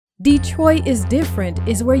Detroit is Different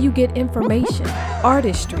is where you get information,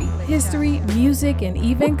 artistry, history, music, and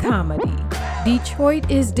even comedy.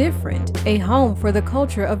 Detroit is Different, a home for the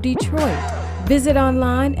culture of Detroit. Visit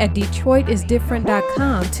online at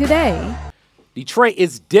DetroitisDifferent.com today. Detroit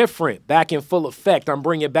is different, back in full effect. I'm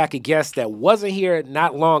bringing back a guest that wasn't here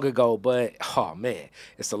not long ago, but, oh, man,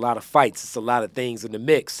 it's a lot of fights. It's a lot of things in the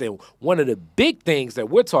mix. And one of the big things that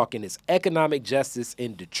we're talking is economic justice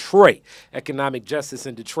in Detroit. Economic justice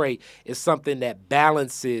in Detroit is something that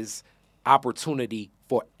balances opportunity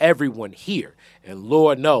for everyone here. And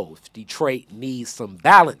Lord knows, Detroit needs some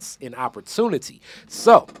balance in opportunity.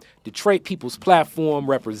 So, Detroit People's Platform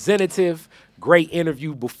representative, great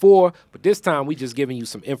interview before, but this time we just giving you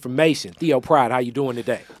some information. Theo Pride, how you doing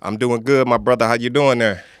today? I'm doing good, my brother. How you doing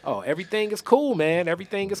there? Oh, everything is cool, man.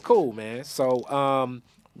 Everything is cool, man. So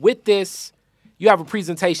with this, you have a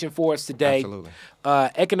presentation for us today. Absolutely.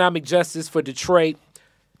 Economic justice for Detroit.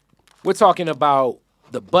 We're talking about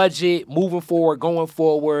the budget, moving forward, going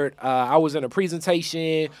forward. I was in a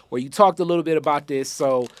presentation where you talked a little bit about this,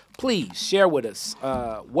 so please share with us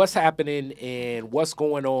what's happening and what's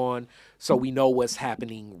going on so we know what's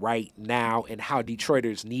happening right now and how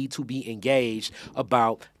Detroiters need to be engaged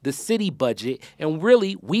about the city budget. And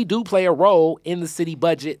really, we do play a role in the city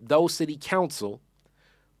budget, though city council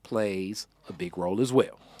plays a big role as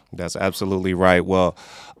well. That's absolutely right. Well,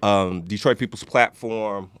 Detroit People's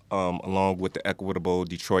Platform, along with the Equitable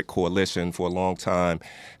Detroit Coalition for a long time,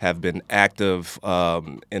 have been active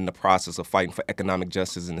in the process of fighting for economic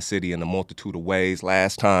justice in the city in a multitude of ways.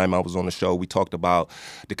 Last time I was on the show, we talked about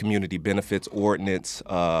the Community Benefits Ordinance.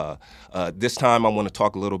 This time I want to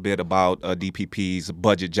talk a little bit about DPP's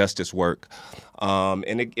budget justice work.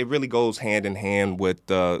 And it really goes hand in hand with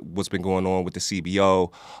what's been going on with the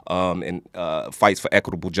CBO and fights for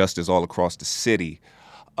equitable justice all across the city.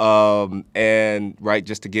 And right,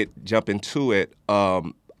 just to jump into it, I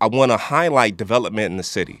want to highlight development in the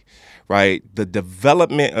city. Right, the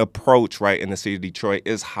development approach, right, in the city of Detroit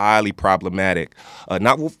is highly problematic.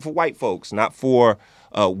 Not for white folks, not for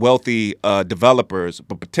wealthy developers,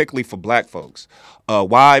 but particularly for black folks.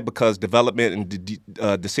 Why? Because development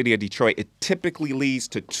in the city of Detroit, it typically leads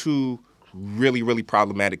to two really, really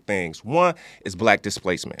problematic things. One is black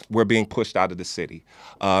displacement. We're being pushed out of the city,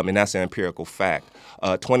 and that's an empirical fact.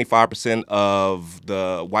 25% of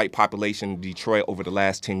the white population in Detroit over the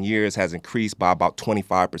last 10 years has increased by about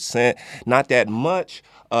 25%. Not that much.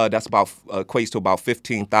 That's equates to about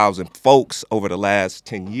 15,000 folks over the last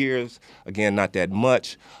 10 years. Again, not that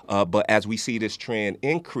much. But as we see this trend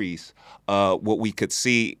increase, what we could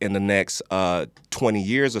see in the next 20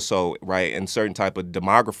 years or so, right, and certain type of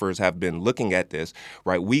demographers have been looking at this,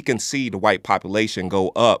 right, we can see the white population go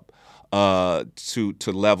up to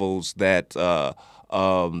levels that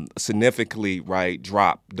significantly, right,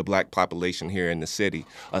 drop the black population here in the city.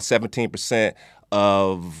 17%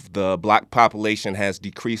 of the black population has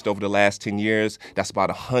decreased over the last 10 years. That's about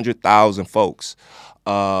 100,000 folks.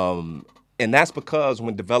 And that's because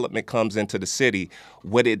when development comes into the city,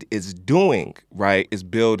 what it is doing, right, is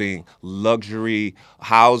building luxury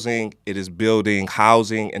housing. It is building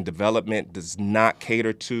housing and development does not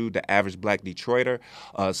cater to the average black Detroiter.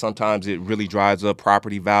 Sometimes it really drives up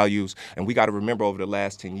property values. And we got to remember over the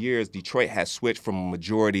last 10 years, Detroit has switched from a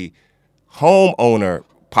majority homeowner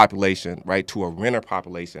population, right, to a renter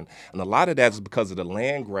population. And a lot of that is because of the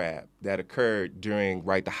land grab that occurred during,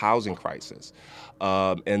 right, the housing crisis.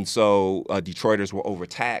 And so Detroiters were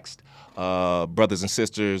overtaxed. Brothers and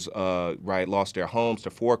sisters, right, lost their homes to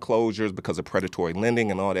foreclosures because of predatory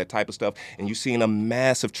lending and all that type of stuff. And you've seen a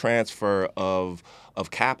massive transfer of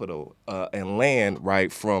capital and land, right,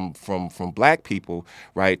 from black people,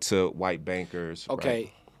 right, to white bankers.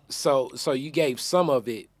 Okay, right? So you gave some of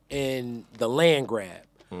it in the land grab.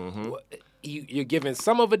 Mm-hmm. You're giving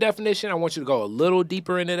some of a definition. I want you to go a little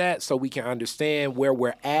deeper into that so we can understand where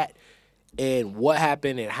we're at and what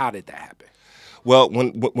happened and how did that happen. Well,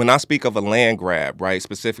 when I speak of a land grab, right,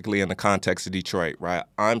 specifically in the context of Detroit, right,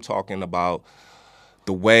 I'm talking about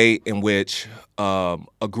the way in which a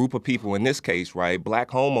group of people, in this case, right, black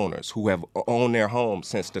homeowners who have owned their homes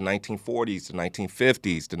since the 1940s, the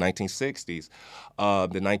 1950s, the 1960s,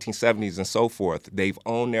 the 1970s, and so forth. They've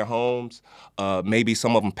owned their homes. Maybe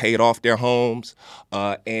some of them paid off their homes.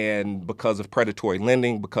 And because of predatory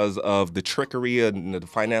lending, because of the trickery and the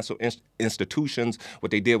financial institutions, what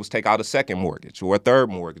they did was take out a second mortgage or a third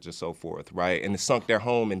mortgage or so forth, right, and it sunk their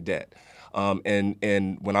home in debt.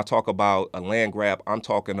 And when I talk about a land grab, I'm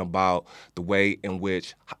talking about the way in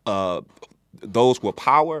which those with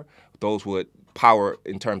power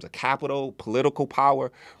in terms of capital, political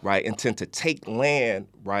power, right, intend to take land,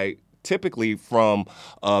 right, typically from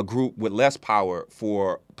a group with less power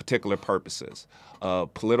for particular purposes,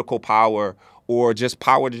 political power or just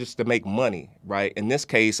power just to make money, right? In this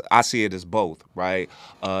case, I see it as both, right?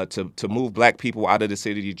 To move black people out of the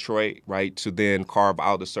city of Detroit, right, to then carve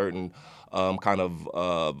out a certain kind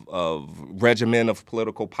of regimen of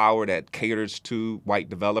political power that caters to white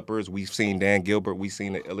developers. We've seen Dan Gilbert, we've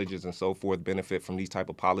seen the Illages and so forth benefit from these type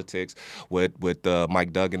of politics with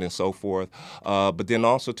Mike Duggan and so forth. But then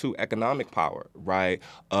also to economic power, right?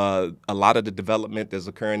 A lot of the development that's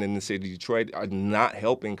occurring in the city of Detroit are not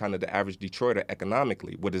helping kind of the average Detroiter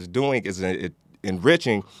economically. What it's doing is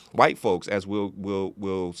enriching white folks, as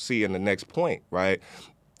we'll see in the next point, right?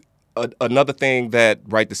 Another thing that,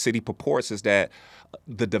 right, the city purports is that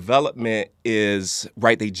the development is,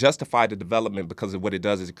 right, they justify the development because of what it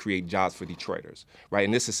does is it create jobs for Detroiters, right?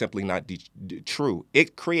 And this is simply not true.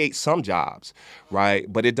 It creates some jobs, right,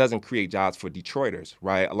 but it doesn't create jobs for Detroiters,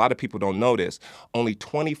 right? A lot of people don't know this. Only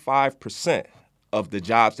 25% of the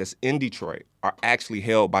jobs that's in Detroit are actually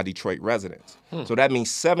held by Detroit residents. So that means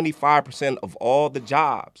 75% of all the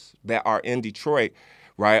jobs that are in Detroit,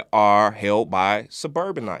 right, are held by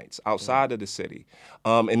suburbanites outside of the city.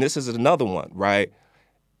 And this is another one, right?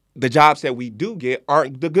 The jobs that we do get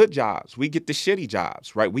aren't the good jobs. We get the shitty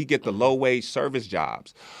jobs, right? We get the low-wage service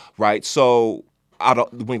jobs, right? So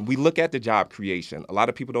when we look at the job creation, a lot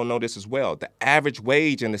of people don't know this as well. The average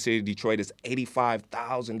wage in the city of Detroit is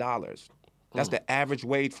 $85,000. That's the average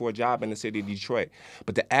wage for a job in the city of Detroit.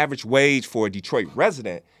 But the average wage for a Detroit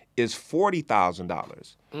resident is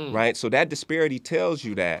 $40,000, right? So that disparity tells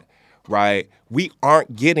you that, right, we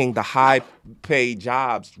aren't getting the high-paid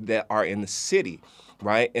jobs that are in the city,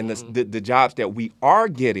 right? And the jobs that we are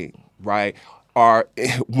getting, right, are,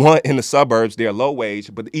 one, in the suburbs, they're low wage,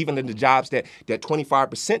 but even in the jobs that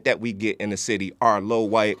 25% that we get in the city are low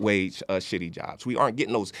wage shitty jobs. We aren't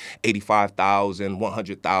getting those 85,000,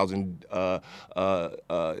 100,000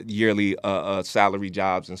 yearly salary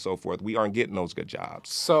jobs and so forth. We aren't getting those good jobs.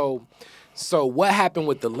 So what happened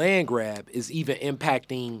with the land grab is even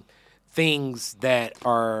impacting things that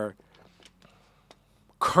are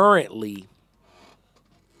currently,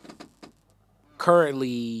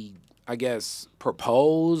 I guess,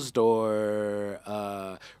 proposed or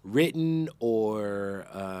written or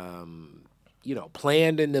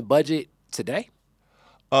planned in the budget today?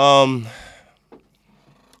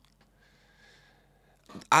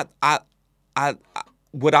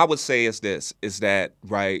 What I would say is this, is that,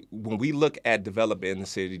 right, when we look at development in the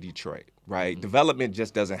city of Detroit, right, development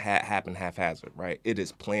just doesn't happen haphazard, right? It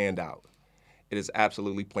is planned out. It is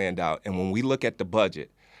absolutely planned out. And when we look at the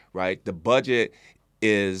budget, right, the budget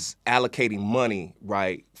is allocating money,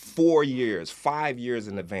 right, 4 years, 5 years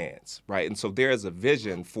in advance, right? And so there is a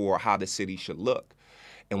vision for how the city should look.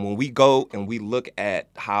 And when we go and we look at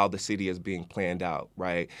how the city is being planned out,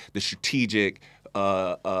 right, the strategic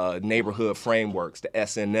neighborhood frameworks, the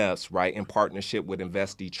SNFs, right, in partnership with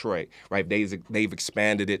Invest Detroit, right, they've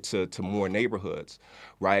expanded it to more neighborhoods,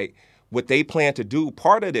 right? What they plan to do,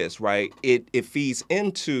 part of this, right, it feeds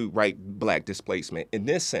into, right, black displacement. In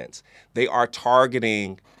this sense, they are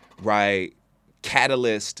targeting, right,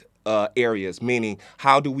 catalyst areas, meaning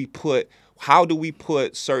how do we put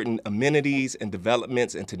certain amenities and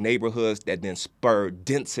developments into neighborhoods that then spur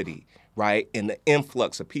density, right, and the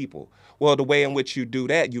influx of people. Well, the way in which you do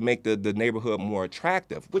that, you make the neighborhood more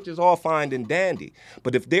attractive, which is all fine and dandy.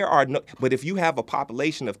 But if you have a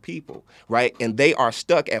population of people, right, and they are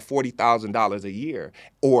stuck at $40,000 a year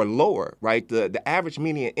or lower, right, the average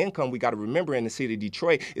median income, we got to remember, in the city of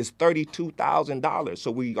Detroit is $32,000.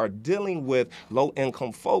 So we are dealing with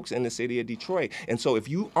low-income folks in the city of Detroit. And so if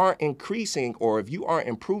you aren't increasing or if you aren't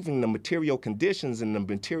improving the material conditions and the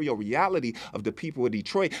material reality of the people of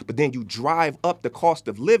Detroit, but then you drive up the cost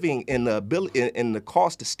of living and the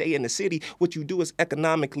cost to stay in the city, what you do is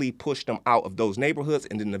economically push them out of those neighborhoods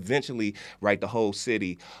and then eventually, right, the whole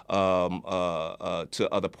city to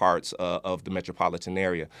other parts of the metropolitan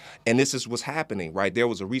area. And this is what's happening, right? There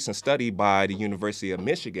was a recent study by the University of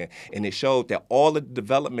Michigan, and it showed that all of the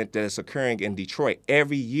development that is occurring in Detroit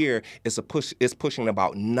every year is pushing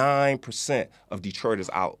about 9% of Detroiters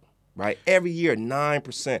out, right? Every year,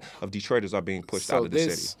 9% of Detroiters are being pushed out of the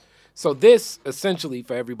city. So this, essentially,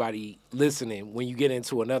 for everybody listening, when you get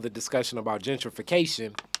into another discussion about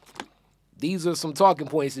gentrification, these are some talking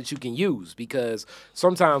points that you can use, because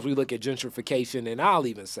sometimes we look at gentrification, and I'll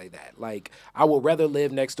even say that, like, I would rather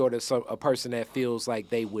live next door to a person that feels like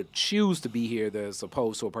they would choose to be here as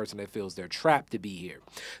opposed to a person that feels they're trapped to be here.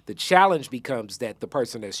 The challenge becomes that the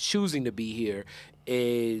person that's choosing to be here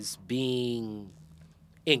is being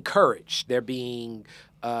encouraged. They're being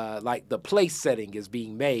like the place setting is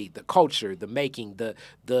being made, the culture, the making,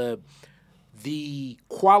 the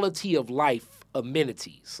quality of life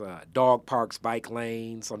amenities, dog parks, bike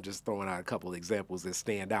lanes. I'm just throwing out a couple of examples that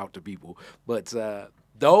stand out to people, but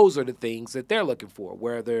those are the things that they're looking for.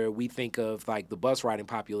 Whether we think of like the bus riding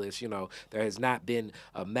populace, there has not been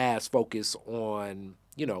a mass focus on,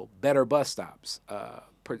 better bus stops,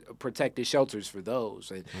 protected shelters for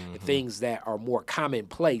those, and things that are more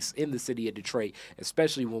commonplace in the city of Detroit,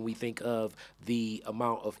 especially when we think of the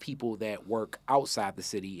amount of people that work outside the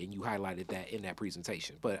city, and you highlighted that in that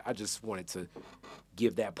presentation. But I just wanted to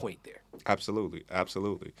give that point there. Absolutely.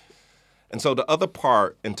 And so the other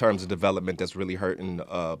part in terms of development that's really hurting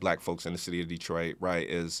Black folks in the city of Detroit, right,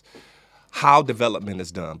 is how development is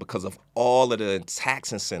done because of all of the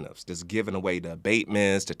tax incentives that's given away, the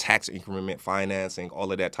abatements, the tax increment financing,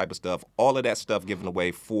 all of that type of stuff. All of that stuff given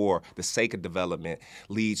away for the sake of development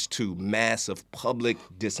leads to massive public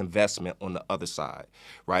disinvestment on the other side,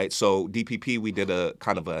 right? So DPP, we did a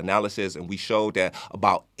kind of an analysis, and we showed that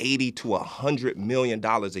about $80 to $100 million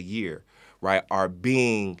a year, right, are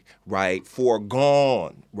being, right,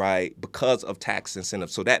 foregone, right, because of tax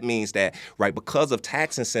incentives. So that means that, right, because of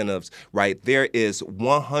tax incentives, right, there is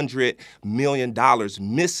 $100 million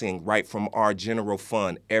missing, right, from our general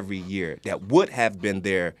fund every year that would have been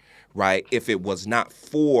there, right, if it was not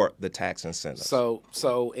for the tax incentives.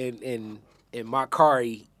 So in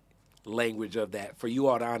Makari language of that, for you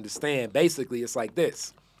all to understand, basically it's like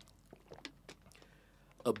this.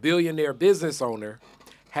 A billionaire business owner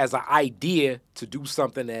has an idea to do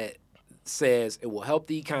something that says it will help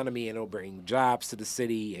the economy and it'll bring jobs to the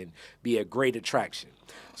city and be a great attraction.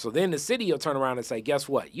 So then the city will turn around and say, guess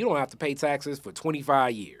what? You don't have to pay taxes for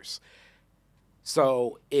 25 years.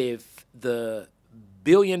 So if the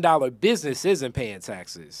billion-dollar business isn't paying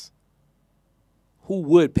taxes, who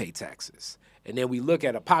would pay taxes? And then we look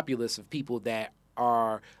at a populace of people that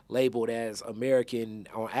are labeled as American,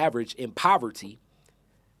 on average, in poverty.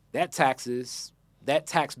 That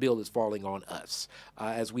tax bill is falling on us.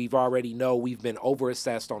 As we've already know, we've been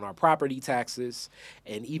overassessed on our property taxes,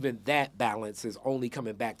 and even that balance is only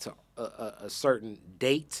coming back to a certain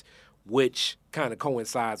date, which kind of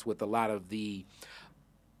coincides with a lot of the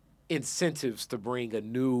incentives to bring a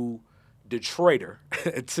new Detroiter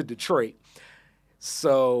to Detroit.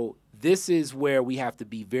 So this is where we have to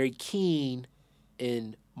be very keen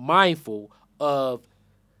and mindful of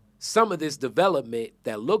some of this development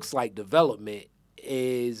that looks like development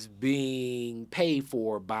is being paid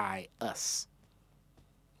for by us.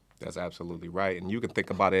 That's absolutely right. And you can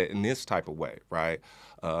think about it in this type of way, right?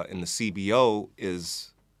 And the CBO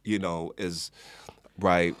is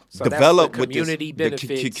right, so developed that's the with community this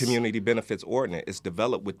benefits. The community benefits ordinance. It's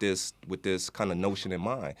developed with this kind of notion in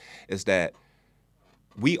mind, is that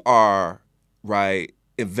we are, right,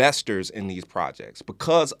 investors in these projects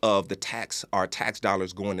because of our tax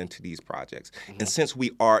dollars going into these projects. And since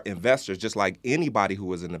we are investors, just like anybody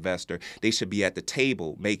who is an investor, they should be at the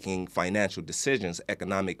table making financial decisions,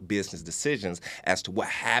 economic business decisions as to what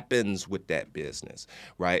happens with that business,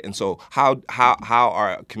 right? And so how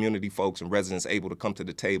are community folks and residents able to come to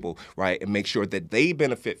the table, right, and make sure that they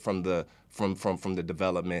benefit from the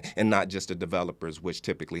development and not just the developers, which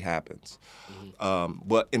typically happens.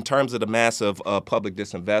 But in terms of the massive public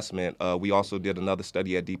disinvestment, we also did another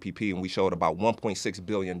study at DPP, and we showed about $1.6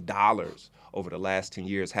 billion over the last 10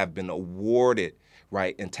 years have been awarded,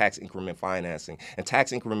 right, in tax increment financing. And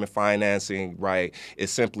tax increment financing, right,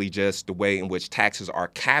 is simply just the way in which taxes are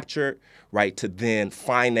captured, right, to then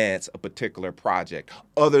finance a particular project,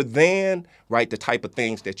 other than, right, the type of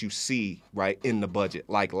things that you see, right, in the budget,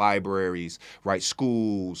 like libraries, right,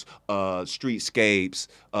 schools, streetscapes,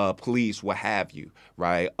 police, what have you,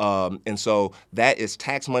 right? And so that is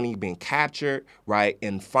tax money being captured, right,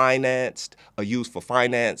 and financed, used for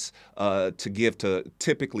finance to give to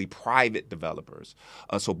typically private developers.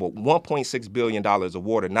 But $1.6 billion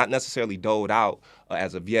awarded, not necessarily doled out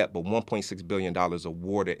as of yet, but $1.6 billion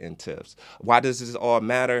awarded in TIFs. Why does this all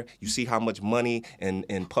matter? You see how much money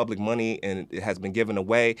and public money and it has been given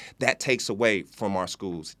away. That takes away from our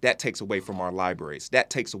schools. That takes away from our libraries. That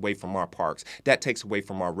takes away from our parks. That takes away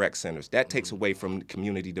from our rec centers. That takes away from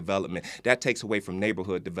community development. That takes away from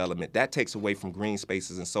neighborhood development. That takes away from green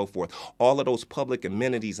spaces and so forth. All of those public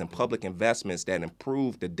amenities and public investments that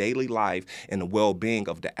improve the daily life and the well-being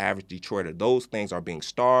of the average Detroiter, those things are being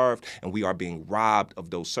starved, and we are being robbed of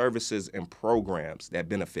those services and programs that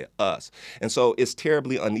benefit us. And so it's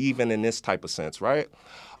terribly uneven in this type of sense, right?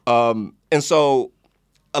 And so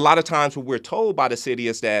a lot of times what we're told by the city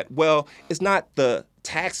is that, well, it's not the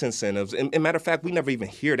tax incentives, and matter of fact, we never even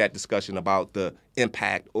hear that discussion about the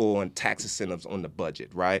impact on tax incentives on the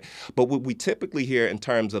budget, right? But what we typically hear in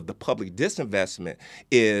terms of the public disinvestment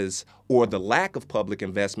is, or the lack of public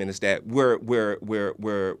investment, is that we're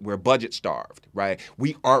budget starved, right?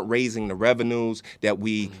 We aren't raising the revenues that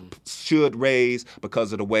we should raise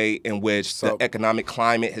because of the way in which the economic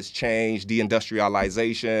climate has changed,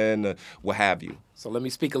 deindustrialization, what have you. So let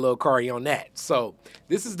me speak a little, Kari, on that. So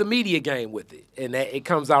this is the media game with it, and it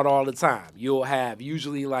comes out all the time. You'll have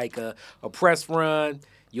usually like a press run.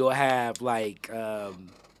 You'll have like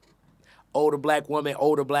older black woman,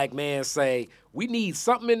 older black man say, we need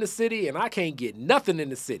something in the city, and I can't get nothing in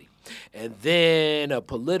the city. And then a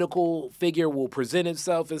political figure will present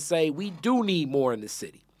himself and say, we do need more in the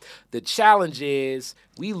city. The challenge is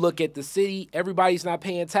we look at the city, everybody's not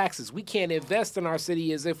paying taxes. We can't invest in our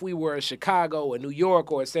city as if we were a Chicago, a New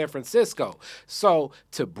York, or a San Francisco. So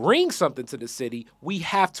to bring something to the city, we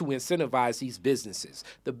have to incentivize these businesses.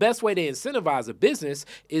 The best way to incentivize a business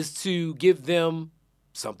is to give them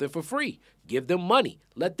something for free. Give them money.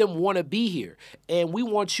 Let them want to be here. And we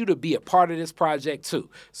want you to be a part of this project too.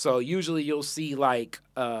 So usually you'll see like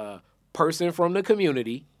a person from the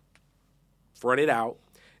community fronted out,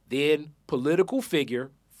 then political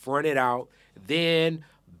figure fronted out, then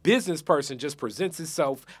business person just presents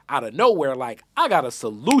itself out of nowhere like, I got a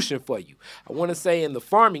solution for you. I want to say in the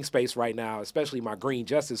farming space right now, especially my green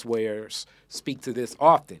justice warriors speak to this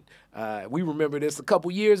often. We remember this a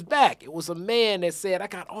couple years back. It was a man that said, I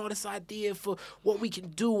got all this idea for what we can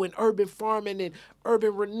do in urban farming and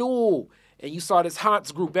urban renewal. And you saw this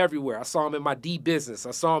Hans group everywhere. I saw him in my D Business.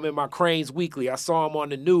 I saw him in my Cranes Weekly. I saw him on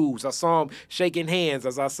the news. I saw him shaking hands,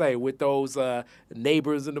 as I say, with those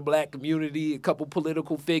neighbors in the black community, a couple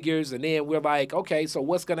political figures. And then we're like, okay, so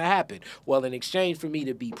what's going to happen? Well, in exchange for me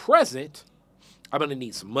to be present, I'm going to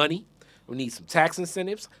need some money. I'm going to need some tax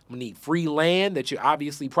incentives. I'm going to need free land that you're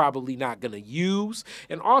obviously probably not going to use.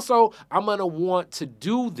 And also, I'm going to want to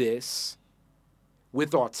do this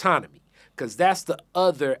with autonomy. Because that's the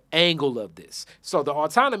other angle of this. So the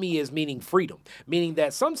autonomy is meaning freedom, meaning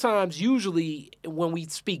that sometimes, usually when we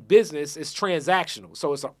speak business, it's transactional.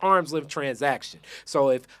 So it's an arm's length transaction. So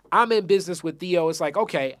if I'm in business with Theo, it's like,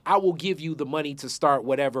 okay, I will give you the money to start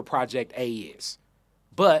whatever project A is.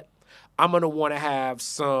 But I'm going to want to have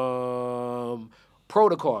some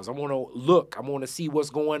protocols. I want to look. I want to see what's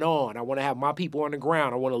going on. I want to have my people on the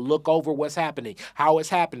ground. I want to look over what's happening, how it's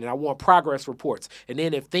happening. I want progress reports. And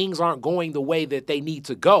then if things aren't going the way that they need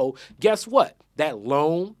to go, guess what? That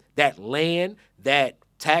loan, that land, that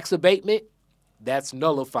tax abatement, that's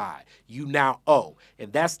nullified. You now owe.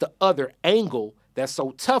 And that's the other angle that's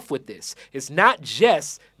so tough with this. It's not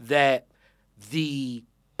just that the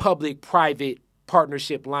public-private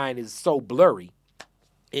partnership line is so blurry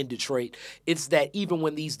in Detroit. It's that even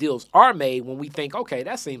when these deals are made, when we think, okay,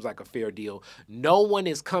 that seems like a fair deal, no one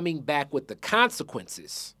is coming back with the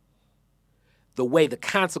consequences the way the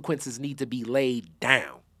consequences need to be laid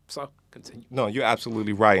down. So continue. No, you're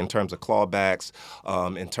absolutely right in terms of clawbacks,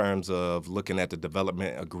 in terms of looking at the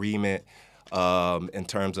development agreement, in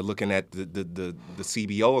terms of looking at the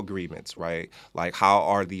CBO agreements, right? Like, how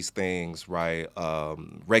are these things, right,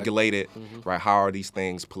 regulated, right? How are these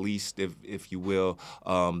things policed, if you will?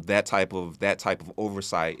 That type of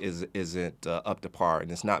oversight isn't up to par,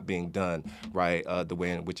 and it's not being done, right, the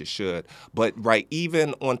way in which it should. But right,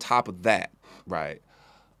 even on top of that, right,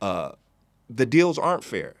 the deals aren't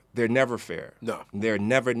fair. They're never fair. No, they're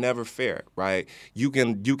never fair, right? You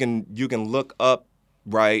can look up,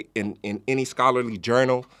 right, in any scholarly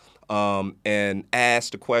journal, and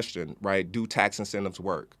ask the question, right, do tax incentives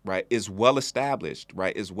work, right? It's well established,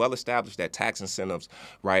 right? It's well established that tax incentives,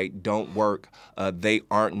 right, don't work. They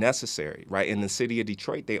aren't necessary, right? In the city of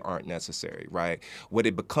Detroit, they aren't necessary, right? What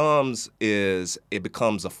it becomes is it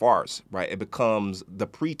becomes a farce, right? It becomes the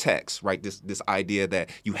pretext, right? This idea that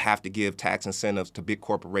you have to give tax incentives to big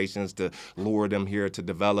corporations to lure them here to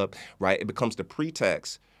develop, right? It becomes the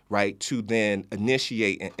pretext, right, to then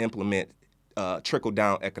initiate and implement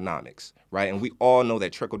trickle-down economics, right? And we all know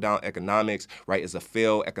that trickle-down economics, right, is a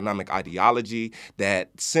failed economic ideology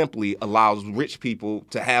that simply allows rich people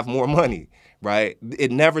to have more money, right?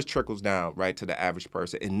 It never trickles down, right, to the average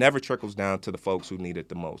person. It never trickles down to the folks who need it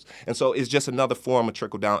the most. And so it's just another form of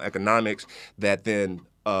trickle-down economics that then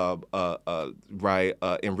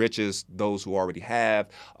enriches those who already have,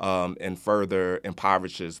 and further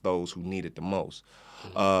impoverishes those who need it the most.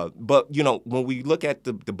 But, you know, when we look at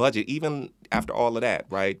the budget, even after all of that,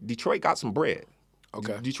 right, Detroit got some bread.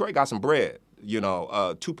 Okay. Detroit got some bread, you know,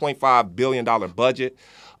 $2.5 billion budget.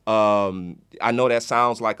 I know that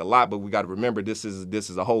sounds like a lot, but we got to remember this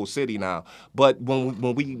is a whole city now. But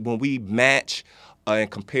when we match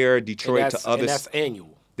and compare Detroit to others, and that's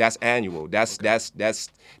annual. That's annual. That's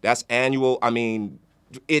annual. I mean,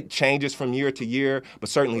 it changes from year to year, but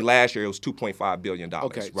certainly last year it was $2.5 billion.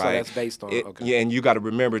 Okay, right? so that's based on. Okay. Yeah, and you got to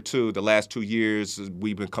remember too, the last 2 years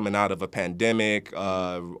we've been coming out of a pandemic,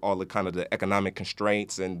 all the kind of the economic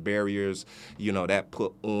constraints and barriers, that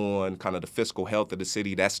put on kind of the fiscal health of the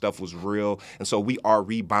city. That stuff was real, and so we are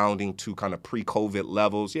rebounding to kind of pre-COVID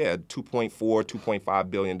levels. Yeah,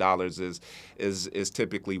 $2.5 billion is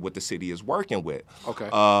typically what the city is working with. Okay.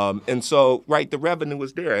 And so the revenue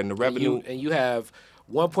is there, and the revenue and you have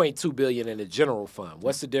 $1.2 billion in the general fund.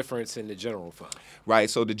 What's the difference in the general fund? Right.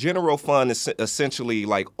 So the general fund is essentially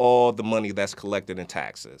like all the money that's collected in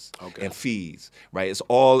taxes and fees. Right. It's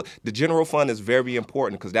all the general fund is very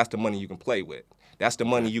important because that's the money you can play with. That's the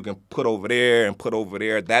money you can put over there and put over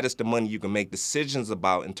there. That is the money you can make decisions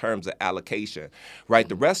about in terms of allocation. Right.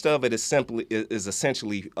 The rest of it is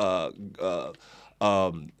essentially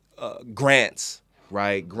grants.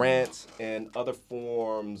 Right, grants and other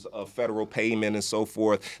forms of federal payment and so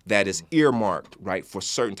forth that is earmarked, right, for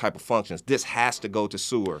certain type of functions. This has to go to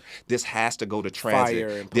sewer. This has to go to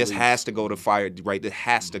transit. This has to go to fire, right? This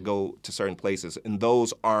has to go to certain places. And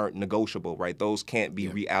those aren't negotiable, right? Those can't be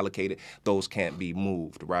reallocated. Those can't be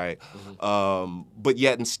moved, right? But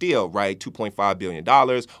yet and still, right, $2.5 billion,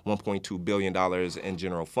 $1.2 billion in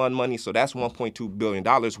general fund money. So that's $1.2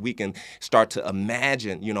 billion. We can start to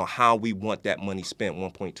imagine, how we want that money spent.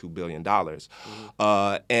 $1.2 billion.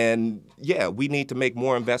 And yeah, we need to make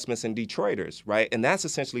more investments in Detroiters, right? And that's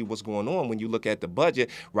essentially what's going on when you look at the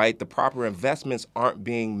budget, right? The proper investments aren't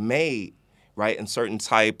being made, right, in certain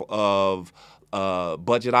type of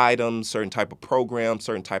budget items, certain type of programs,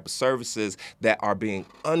 certain type of services that are being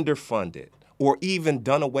underfunded or even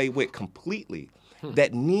done away with completely.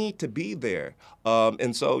 That need to be there.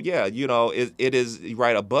 And so, yeah, it is,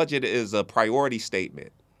 right, a budget is a priority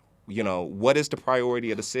statement. What is the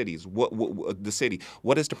priority of the cities? What the city?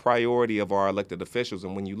 What is the priority of our elected officials?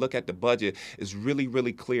 And when you look at the budget, it's really,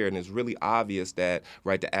 really clear and it's really obvious that,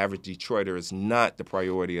 right, the average Detroiter is not the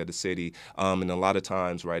priority of the city. And a lot of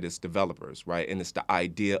times, right, it's developers, right? And it's the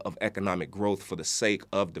idea of economic growth for the sake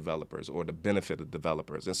of developers or the benefit of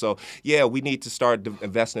developers. And so, yeah, we need to start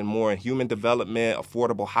investing more in human development,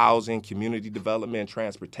 affordable housing, community development,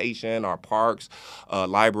 transportation, our parks,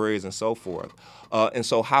 libraries, and so forth. And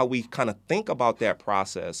so how we kind of think about that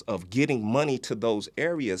process of getting money to those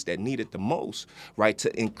areas that need it the most, right,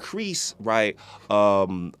 to increase, right,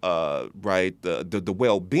 the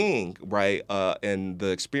well-being, right, and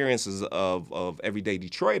the experiences of everyday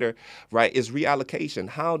Detroiter, right, is reallocation.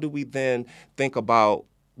 How do we then think about,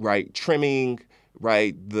 right, trimming,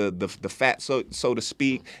 right, the fat, so to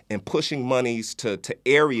speak, and pushing monies to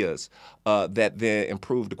areas that then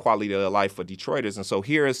improve the quality of life for Detroiters. And so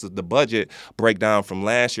here is the budget breakdown from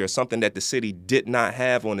last year, something that the city did not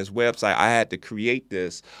have on its website. I had to create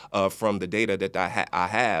this from the data that I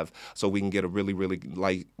have so we can get a really, really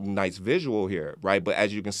nice visual here, right? But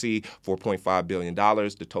as you can see, $4.5 billion,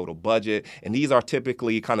 the total budget. And these are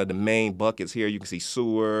typically kind of the main buckets here. You can see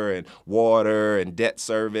sewer and water and debt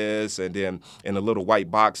service. And then in the little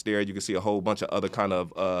white box there, you can see a whole bunch of other kind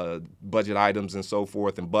of budget items and so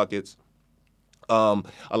forth and buckets. A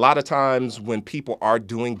lot of times when people are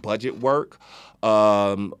doing budget work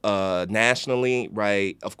nationally,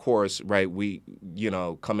 right, of course, right, we,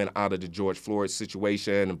 coming out of the George Floyd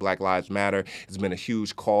situation and Black Lives Matter, it's been a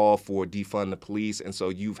huge call for defund the police. And so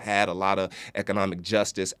you've had a lot of economic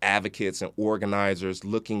justice advocates and organizers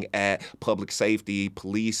looking at public safety,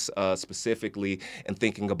 police specifically, and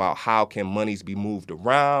thinking about how can monies be moved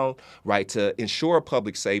around, right, to ensure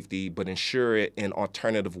public safety, but ensure it in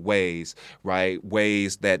alternative ways, right,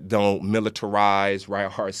 ways that don't militarize,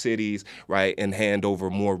 right, our cities, right, and hand over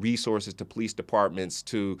more resources to police departments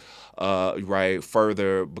to, right,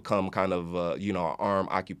 further become kind of, an armed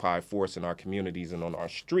occupied force in our communities and on our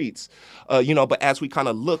streets. But as we kind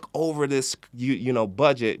of look over this,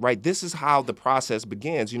 budget, right, this is how the process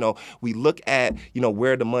begins. We look at,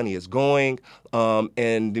 where the money is going,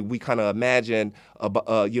 and we kind of imagine,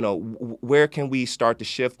 where can we start to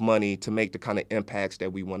shift money to make the kind of impacts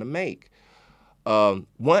that we want to make.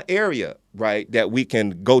 One area, right, that we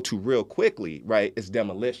can go to real quickly, right, is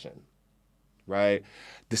demolition, right?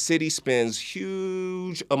 The city spends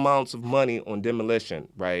huge amounts of money on demolition,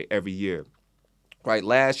 right, every year. Right,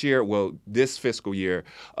 last year, this fiscal year,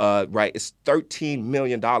 right, it's $13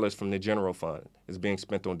 million from the general fund. is being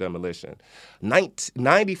spent on demolition.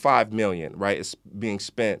 95 million, right, is being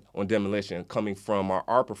spent on demolition coming from our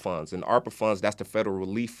ARPA funds. And ARPA funds, that's the federal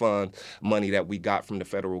relief fund money that we got from the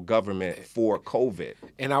federal government for COVID.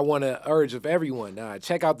 And I want to urge of everyone,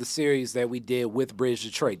 check out the series that we did with Bridge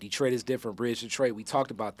Detroit. Detroit is different, Bridge Detroit. We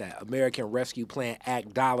talked about that. American Rescue Plan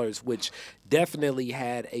Act dollars, which definitely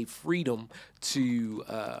had a freedom to,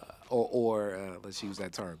 let's use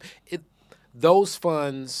that term. Those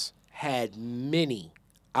funds had many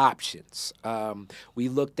options. We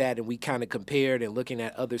looked at and we kind of compared and looking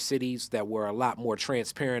at other cities that were a lot more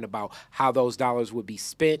transparent about how those dollars would be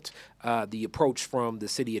spent. The approach from the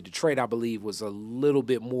city of Detroit, I believe, was a little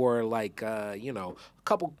bit more like, a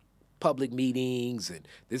couple public meetings and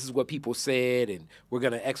this is what people said and we're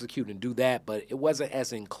going to execute and do that, but it wasn't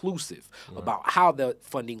as inclusive about how the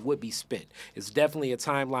funding would be spent. It's definitely a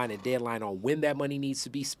timeline and deadline on when that money needs to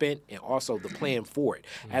be spent and also the plan for it.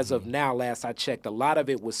 As of now, last I checked, a lot of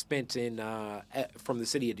it was spent from the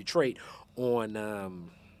city of Detroit on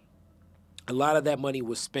a lot of that money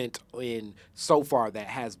was spent in so far that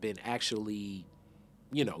has been actually,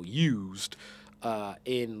 used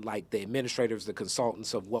in like the administrators, the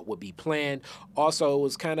consultants of what would be planned. Also, it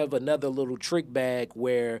was kind of another little trick bag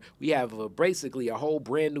where we have basically a whole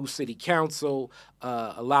brand new city council.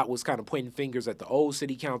 A lot was kind of pointing fingers at the old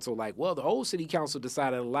city council, like, well, the old city council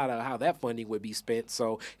decided a lot of how that funding would be spent,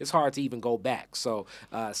 so it's hard to even go back. So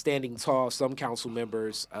standing tall, some council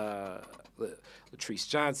members, Latrice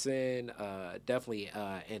Johnson, definitely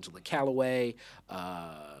Angela Callaway,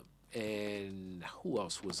 and who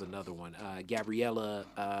else was another one? Gabriella,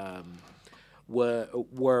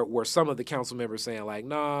 were some of the council members saying like,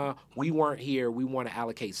 nah, we weren't here. We want to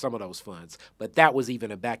allocate some of those funds. But that was even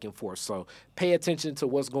a back and forth. So pay attention to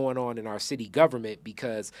what's going on in our city government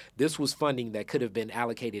because this was funding that could have been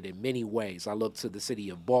allocated in many ways. I looked to the city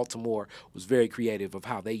of Baltimore, was very creative of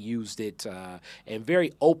how they used it and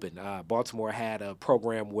very open. Baltimore had a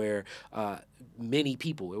program where many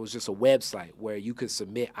people, it was just a website where you could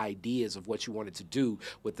submit ideas of what you wanted to do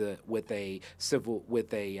with a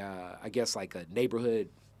neighborhood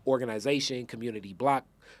organization, community block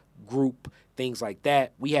group, things like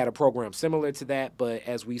that. We had a program similar to that, but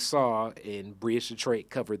as we saw in Bridge Detroit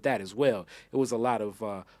covered that as well. It was a lot of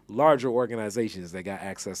larger organizations that got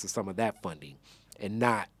access to some of that funding and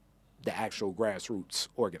not the actual grassroots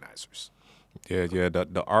organizers. Yeah,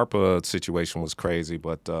 the ARPA situation was crazy,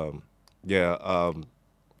 but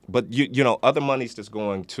but other monies that's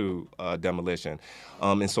going to demolition.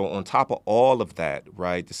 And so on top of all of that,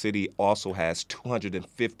 right, the city also has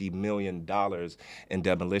 $250 million in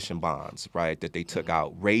demolition bonds, right, that they took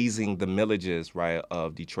out, raising the millages, right,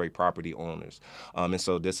 of Detroit property owners. And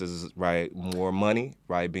so this is, right, more money,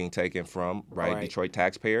 right, being taken from, right, Detroit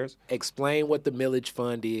taxpayers. Explain what the millage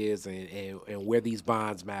fund is and where these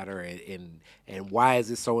bonds matter and why is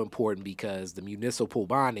it so important, because the municipal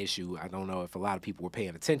bond issue, I don't know if a lot of people were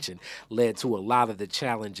paying attention, led to a lot of the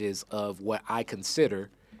challenges of what I consider,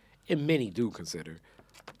 and many do consider,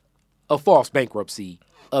 a false bankruptcy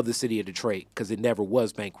of the city of Detroit, because it never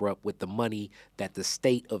was bankrupt with the money that the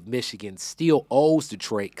state of Michigan still owes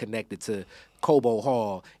Detroit connected to Cobo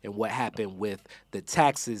Hall and what happened with the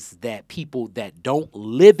taxes that people that don't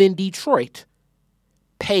live in Detroit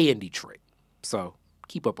pay in Detroit. So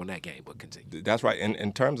keep up on that game, but continue. That's right. And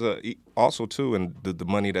in terms of also, too, and the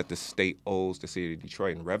money that the state owes the city of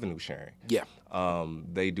Detroit in revenue sharing. Yeah.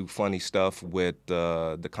 They do funny stuff with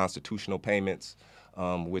the constitutional payments,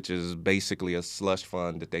 which is basically a slush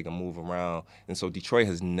fund that they can move around. And so Detroit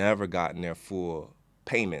has never gotten their full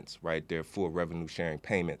payments, right, their full revenue sharing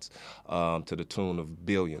payments to the tune of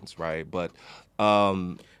billions, right? But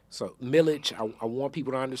so millage, I want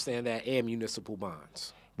people to understand that, and municipal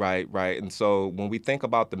bonds. Right. And so when we think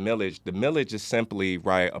about the millage is simply,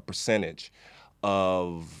 right, a percentage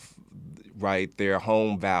of, right, their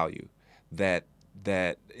home value that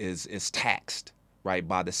is taxed, right,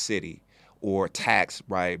 by the city or taxed,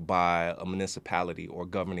 right, by a municipality or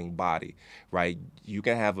governing body, right? You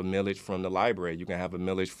can have a millage from the library. You can have a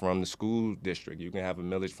millage from the school district. You can have a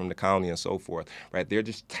millage from the county and so forth, right? They're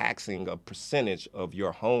just taxing a percentage of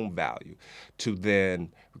your home value to then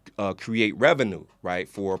create revenue, right,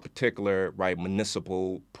 for a particular, right,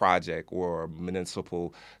 municipal project or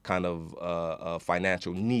municipal kind of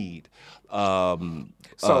financial need.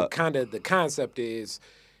 So kind of the concept is,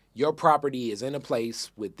 your property is in a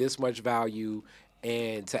place with this much value,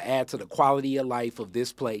 and to add to the quality of life of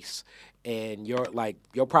this place, and your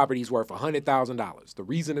property is worth $100,000. The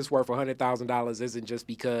reason it's worth $100,000 isn't just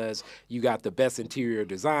because you got the best interior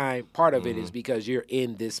design. Part of it is because you're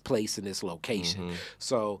in this place in this location.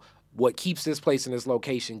 So what keeps this place and this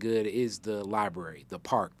location good is the library, the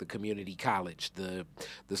park, the community college, the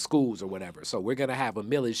schools or whatever. So we're going to have a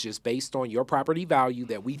millage just based on your property value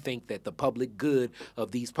that we think that the public good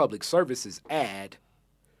of these public services add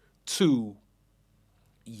to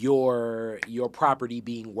your property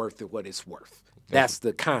being worth what it's worth. That's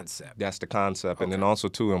the concept. That's the concept. Okay. And then also,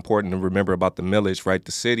 too, important to remember about the millage, right?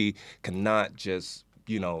 The city cannot just,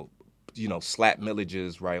 slap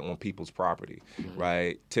millages, right, on people's property,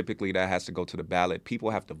 right? Typically, that has to go to the ballot. People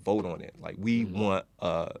have to vote on it. Like, we want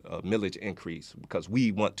a millage increase because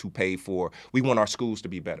we want our schools to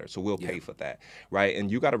be better, so we'll pay for that, right?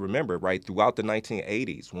 And you got to remember, right, throughout the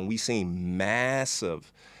 1980s, when we seen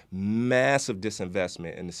massive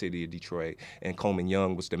disinvestment in the city of Detroit, and Coleman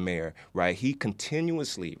Young was the mayor, right? He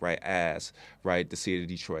continuously, right, asked, right, the city of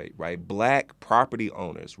Detroit, right, black property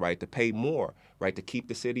owners, right, to pay more, right, to keep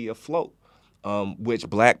the city afloat. Which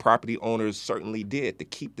black property owners certainly did to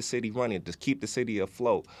keep the city running, to keep the city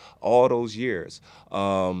afloat all those years.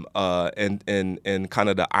 And kind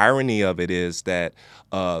of the irony of it is that,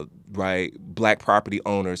 right, black property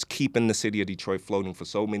owners keeping the city of Detroit floating for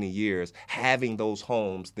so many years, having those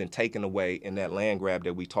homes then taken away in that land grab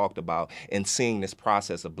that we talked about, and seeing this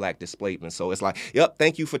process of black displacement. So it's like, yep,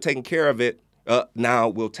 thank you for taking care of it. Now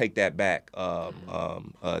we'll take that back. Now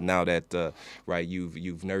that right,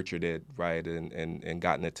 you've nurtured it, right, and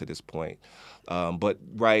gotten it to this point. But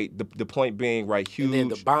right, the point being, right, huge. And then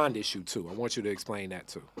the bond issue too. I want you to explain that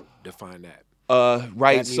too. Define that.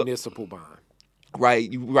 Right, that municipal bond.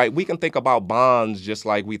 Right. We can think about bonds just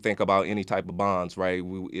like we think about any type of bonds, right?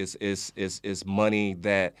 It's money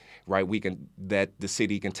that, right, that the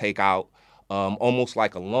city can take out. Almost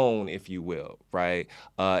like a loan, if you will, right?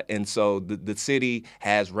 And so the city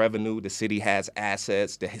has revenue, the city has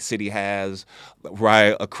assets, the city has,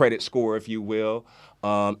 right, a credit score, if you will,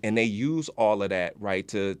 and they use all of that, right,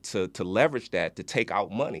 to leverage that, to take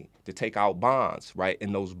out money, to take out bonds, right?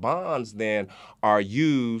 And those bonds then are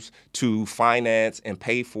used to finance and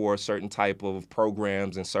pay for certain type of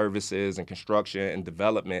programs and services and construction and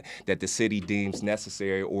development that the city deems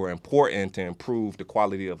necessary or important to improve the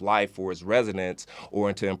quality of life for its residents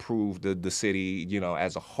or to improve the city,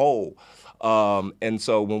 as a whole. And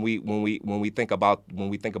so when we think about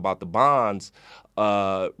the bonds,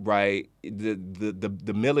 right,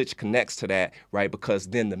 the millage connects to that, right, because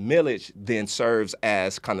then the millage then serves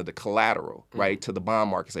as kind of the collateral, right, to the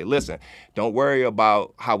bond market. Say, listen, don't worry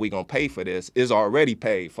about how we gonna pay for this. It's already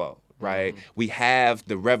paid for. Right, we have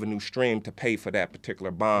the revenue stream to pay for that particular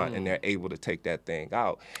bond, and they're able to take that thing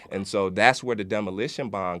out. And so that's where the demolition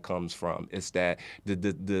bond comes from. It's that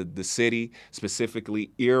the city specifically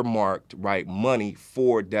earmarked, right, money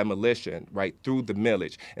for demolition, right, through the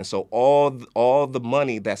millage. And so all the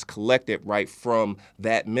money that's collected, right, from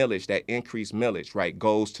that millage, that increased millage, right,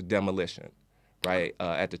 goes to demolition, right,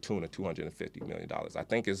 at the tune of $250 million. I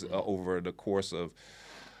think it's over the course of,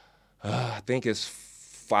 I think it's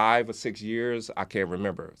 5 or 6 years. I can't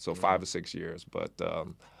remember. So 5 or 6 years.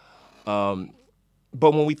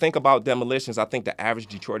 But when we think about demolitions, I think the average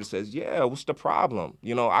Detroiter says, yeah, what's the problem?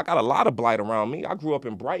 I got a lot of blight around me. I grew up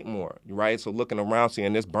in Brightmoor, right? So looking around,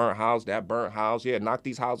 seeing this burnt house, that burnt house, yeah, knock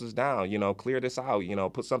these houses down, clear this out,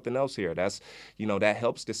 put something else here. That's, that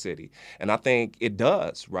helps the city. And I think it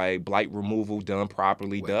does, right? Blight removal done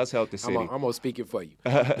properly does help the city. I'm going to speak it for you.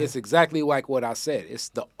 It's exactly like what I said. It's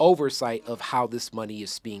the oversight of how this money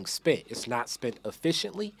is being spent. It's not spent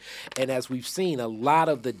efficiently. And as we've seen, a lot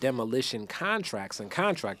of the demolition contracts and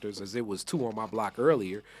contractors, as it was 2 on my block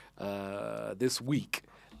earlier this week,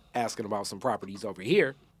 asking about some properties over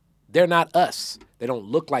here, they're not us. They don't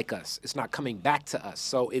look like us. It's not coming back to us.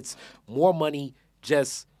 So it's more money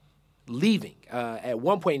just leaving. At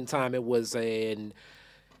one point in time, it was a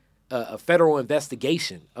federal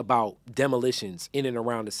investigation about demolitions in and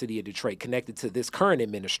around the city of Detroit connected to this current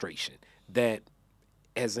administration that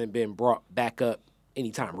hasn't been brought back up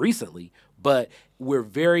anytime recently, but we're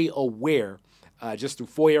very aware just through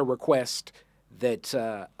FOIA request that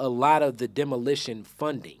a lot of the demolition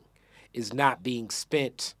funding is not being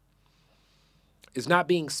spent in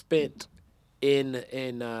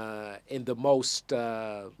the most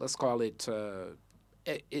let's call it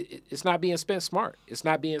it's not being spent smart. It's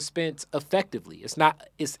not being spent effectively.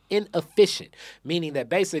 It's inefficient, meaning that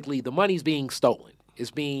basically the money's being stolen. It's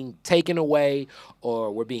being taken away,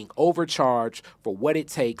 or we're being overcharged for what it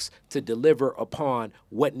takes to deliver upon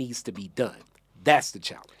what needs to be done. That's the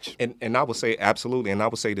challenge. And I would say absolutely, and I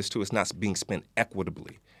would say this too, it's not being spent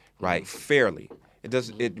equitably, right? Fairly. It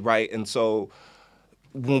does it right. And so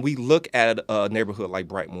when we look at a neighborhood like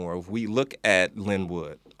Brightmoor, if we look at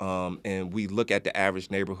Linwood, and we look at the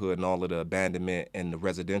average neighborhood and all of the abandonment and the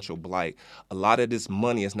residential blight, a lot of this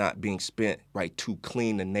money is not being spent, right, to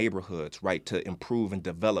clean the neighborhoods, right, to improve and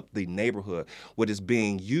develop the neighborhood. What is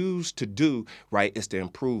being used to do, right, is to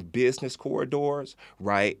improve business corridors,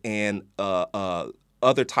 right, and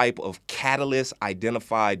other type of catalyst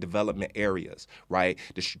identified development areas, right?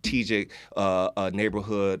 The strategic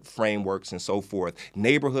neighborhood frameworks and so forth.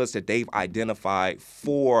 Neighborhoods that they've identified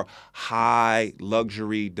for high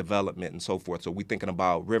luxury development and so forth. So we're thinking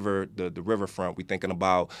about the riverfront. We're thinking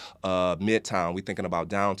about Midtown. We're thinking about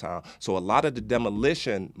downtown. So a lot of the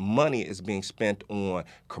demolition money is being spent on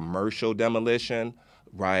commercial demolition,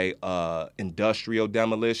 right? Industrial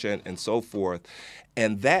demolition and so forth.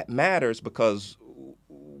 And that matters because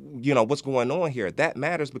what's going on here. That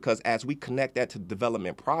matters because as we connect that to the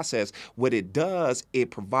development process, what it does,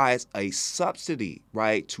 it provides a subsidy,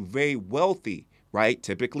 right, to very wealthy, right,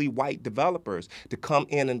 typically white developers to come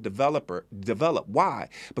in and develop. Why?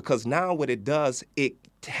 Because now what it does, it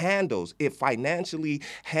financially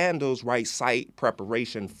handles, right, site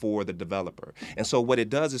preparation for the developer. And so what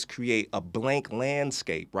it does is create a blank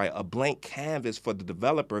landscape, right, a blank canvas for the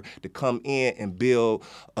developer to come in and build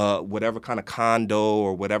whatever kind of condo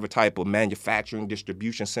or whatever type of manufacturing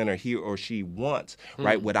distribution center he or she wants,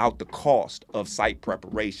 right, without the cost of site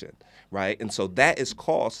preparation, right? And so that is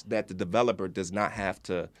cost that the developer does not have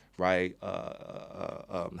to, right,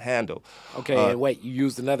 handle. Okay, and wait, you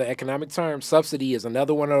used another economic term. Subsidy is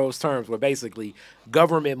another one of those terms where basically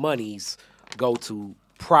government monies go to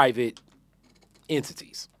private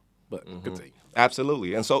entities. But continue.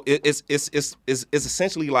 Absolutely. And so it's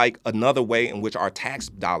essentially like another way in which our tax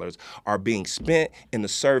dollars are being spent in the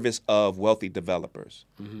service of wealthy developers,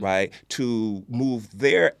 right, to move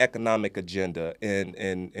their economic agenda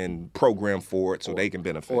and program forward so they can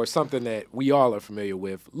benefit. Or something that we all are familiar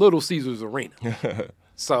with, Little Caesars Arena.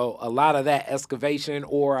 So a lot of that excavation,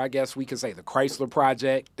 or I guess we could say the Chrysler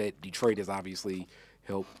Project that Detroit has obviously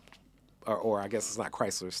helped, or I guess it's not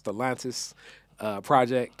Chrysler, Stellantis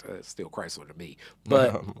project, still Chrysler to me,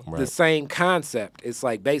 but Right. The same concept. It's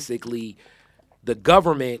like basically the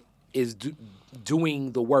government is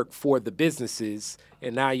doing the work for the businesses,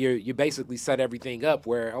 and now you basically set everything up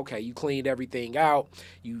where, okay, you cleaned everything out,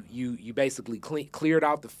 you basically cleared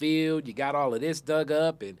out the field, you got all of this dug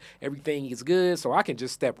up, and everything is good, so I can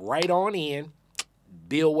just step right on in,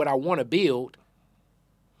 build what I want to build,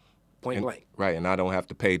 point blank. Right, and I don't have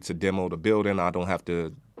to pay to demo the building. I don't have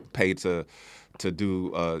to pay to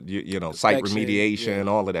do site remediation,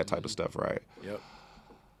 all of that type of stuff, right? Yep.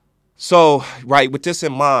 So, right, with this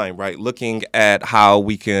in mind, right, looking at how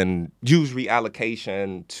we can use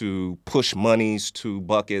reallocation to push monies to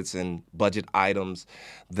buckets and budget items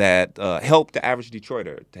that help the average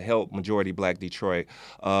Detroiter, to help majority Black Detroit,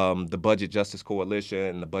 the Budget Justice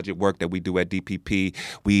Coalition, the budget work that we do at DPP,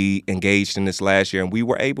 we engaged in this last year, and we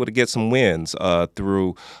were able to get some wins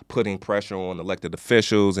through putting pressure on elected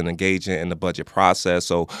officials and engaging in the budget process.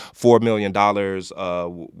 So $4 million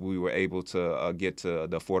we were able to get to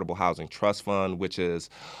the Affordable Housing Trust Fund, which is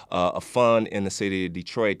a fund in the city of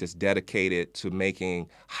Detroit that's dedicated to making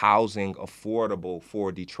housing affordable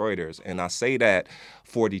for Detroiters. And I say that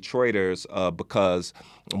for Detroiters because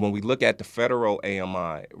when we look at the federal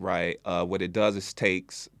AMI, right, what it does is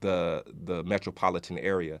takes the metropolitan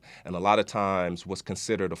area, and a lot of times what's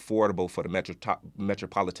considered affordable for the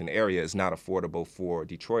metropolitan area is not affordable for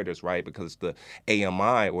Detroiters, right, because the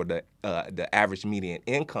AMI, or the average median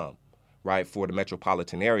income, right, for the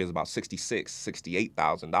metropolitan area is about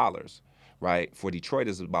 $68,000, right? For Detroit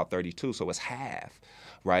is about 32, so it's half,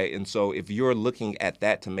 right? And so if you're looking at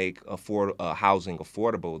that to make housing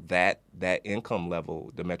affordable, that income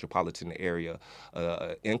level, the metropolitan area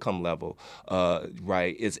income level,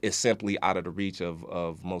 right, is simply out of the reach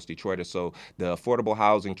of most Detroiters. So the Affordable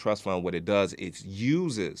Housing Trust Fund, what it does, it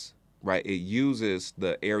uses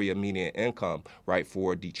the area median income, right,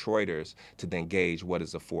 for Detroiters to then gauge what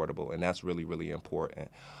is affordable, and that's really, really important.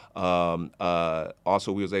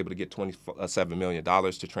 Also, we was able to get $27 million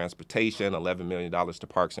to transportation, $11 million to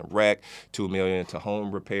Parks and Rec, $2 million to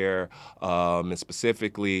home repair, and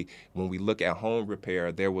specifically, when we look at home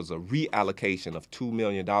repair, there was a reallocation of $2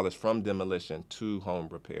 million from demolition to home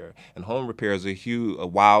repair, and home repair is a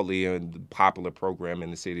wildly and popular program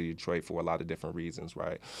in the city of Detroit for a lot of different reasons,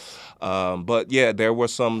 right? But yeah, there were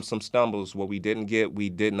some stumbles. What we did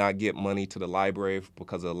not get money to the library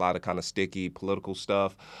because of a lot of kind of sticky political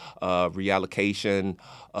stuff. Reallocation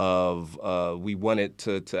of we wanted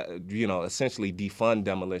to essentially defund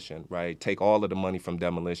demolition, right? Take all of the money from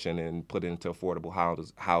demolition and put it into affordable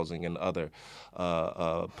housing and other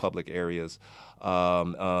public areas.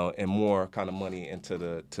 and more kind of money into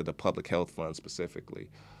the public health fund specifically.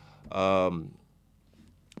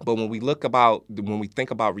 But when we think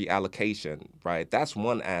about reallocation, right, that's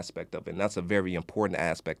one aspect of it, and that's a very important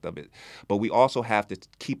aspect of it. But we also have to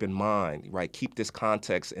keep in mind, right, keep this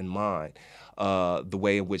context in mind, the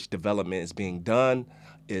way in which development is being done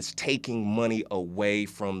is taking money away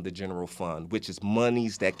from the general fund, which is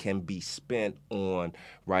monies that can be spent on,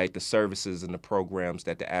 right, the services and the programs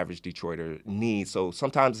that the average Detroiter needs. So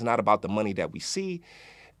sometimes it's not about the money that we see.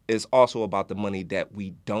 It's also about the money that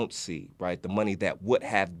we don't see, right? The money that would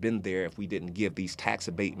have been there if we didn't give these tax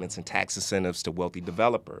abatements and tax incentives to wealthy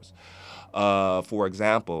developers. For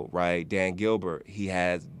example, right, Dan Gilbert, he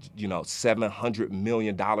has, $700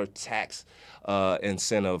 million tax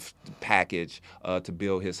incentive package to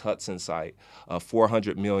build his Hudson site,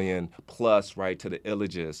 $400 million plus, right, to the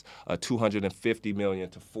Illages, $250 million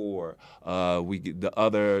to Ford.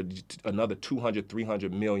 Another $200,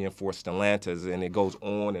 $300 million for Stellantis, and it goes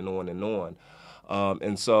on and on and on.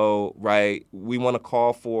 And so, right, we want to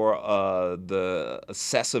call for the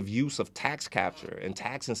excessive use of tax capture and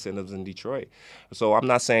tax incentives in Detroit. So I'm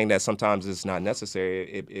not saying that sometimes it's not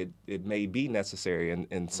necessary. It may be necessary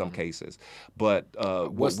in some cases. But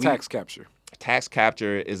what's tax capture? Tax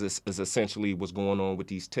capture is essentially what's going on with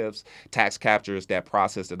these TIFs. Tax capture is that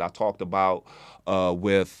process that I talked about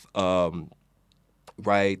with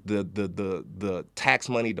right, the tax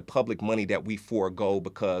money, the public money that we forego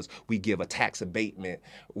because we give a tax abatement,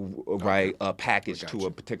 right, a package to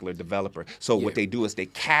a particular developer. So what they do is they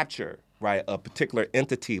capture, right, a particular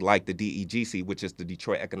entity like the DEGC, which is the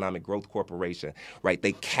Detroit Economic Growth Corporation, right?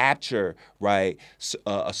 They capture, right,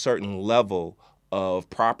 a certain level of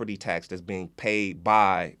property tax that's being paid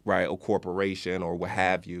by, right, a corporation or what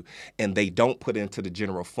have you, and they don't put it into the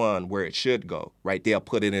general fund where it should go, right? They'll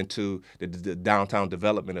put it into the Downtown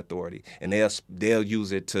Development Authority, and they'll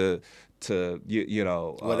use it to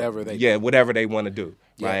whatever they want to do,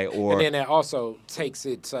 right? Or and then that also takes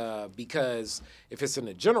it because if it's in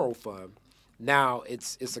the general fund, now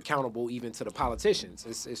it's accountable even to the politicians.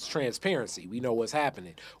 It's transparency. We know what's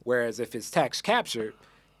happening. Whereas if it's tax captured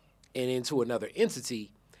and into another entity,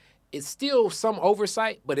 it's still some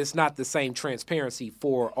oversight, but it's not the same transparency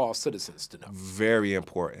for all citizens to know. Very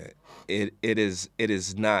important. It is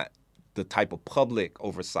not the type of public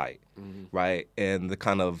oversight, right, and the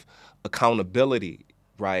kind of accountability,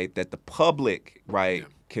 right, that the public, right,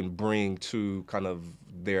 can bring to kind of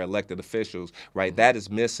their elected officials, right? That is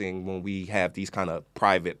missing when we have these kind of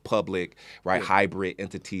private, public, right, hybrid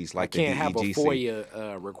entities like the DEGC. I can't have a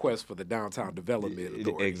FOIA request for the Downtown Development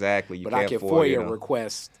Authority. Exactly. But I can FOIA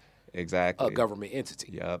request exactly a government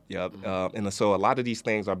entity. Yep. And so a lot of these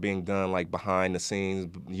things are being done like behind the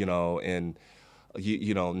scenes, and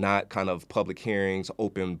not kind of public hearings,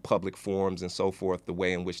 open public forums, and so forth. The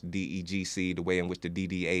way in which the DEGC, the way in which the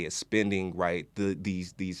DDA is spending, right,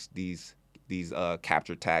 these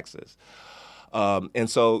captured taxes. And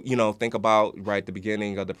so, think about, right, the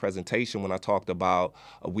beginning of the presentation when I talked about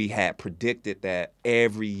we had predicted that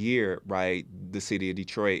every year, right, the city of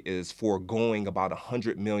Detroit is foregoing about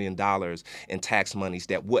 $100 million in tax monies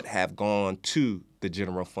that would have gone to the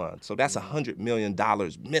general fund. So that's $100 million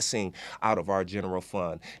missing out of our general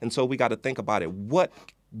fund. And so we got to think about it. What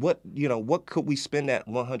could we spend that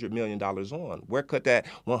 $100 million on? Where could that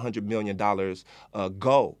 $100 million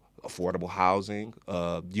go? Affordable housing,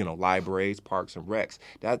 libraries, parks, and recs.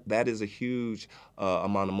 That is a huge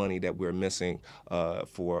amount of money that we're missing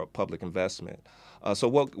for public investment. So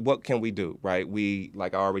what can we do, right? We,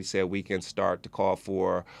 like I already said, we can start to call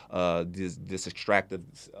for this extractive,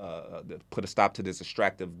 put a stop to this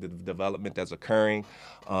extractive development that's occurring.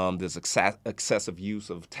 This excessive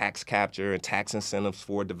use of tax capture and tax incentives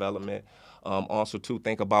for development. Also, to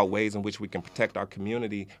think about ways in which we can protect our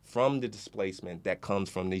community from the displacement that comes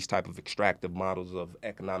from these type of extractive models of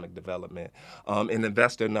economic development, and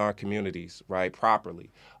invest in our communities, right, properly.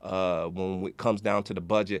 When it comes down to the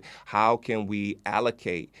budget, how can we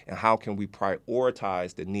allocate and how can we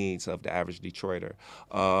prioritize the needs of the average Detroiter?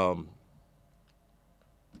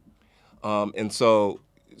 And so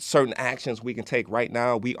certain actions we can take right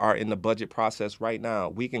now. We are in the budget process right now.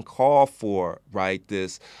 We can call for, right,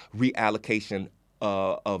 this reallocation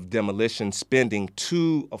of demolition spending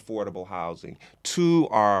to affordable housing, to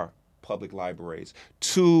our public libraries,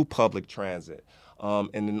 to public transit. And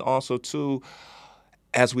then also, too,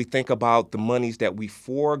 as we think about the monies that we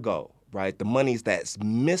forego, right, the monies that's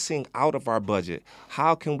missing out of our budget,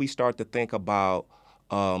 how can we start to think about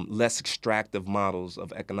less extractive models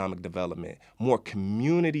of economic development, more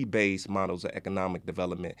community-based models of economic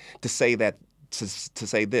development, to say that to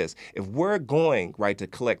say this: if we're going right to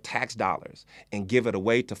collect tax dollars and give it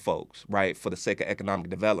away to folks, right, for the sake of economic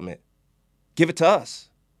development, give it to us.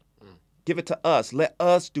 Give it to us. Let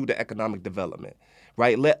us do the economic development,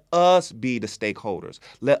 right? Let us be the stakeholders.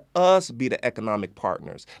 Let us be the economic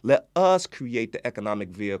partners. Let us create the economic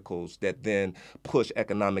vehicles that then push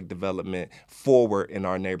economic development forward in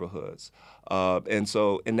our neighborhoods. And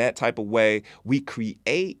so in that type of way, we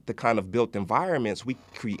create the kind of built environments, we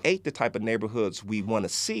create the type of neighborhoods we want to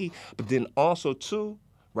see, but then also, too,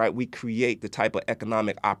 right, we create the type of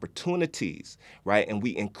economic opportunities, right, and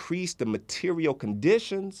we increase the material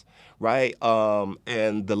conditions, right,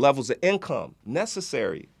 and the levels of income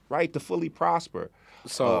necessary, right, to fully prosper.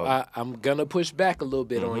 So I'm going to push back a little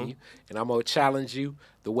bit on you, and I'm going to challenge you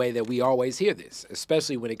the way that we always hear this,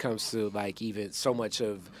 especially when it comes to, like, even so much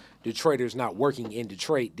of Detroiters not working in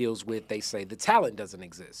Detroit deals with, they say, the talent doesn't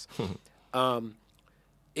exist.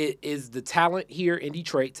 It is the talent here in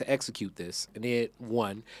Detroit to execute this, and then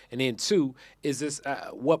one, and then two, is this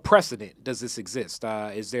what precedent does this exist?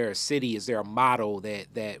 Is there a city, is there a model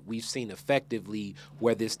that we've seen effectively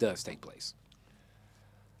where this does take place?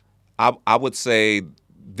 I would say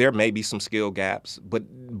there may be some skill gaps, but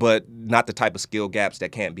not the type of skill gaps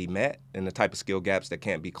that can't be met and the type of skill gaps that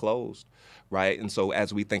can't be closed, right? And so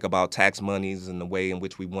as we think about tax monies and the way in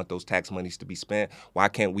which we want those tax monies to be spent, why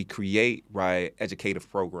can't we create, right, educative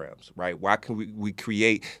programs, right? Why can we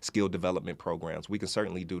create skill development programs? We can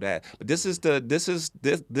certainly do that. But this is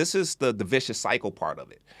the vicious cycle part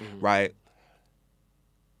of it, right?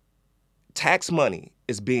 Tax money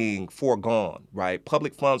is being foregone, right?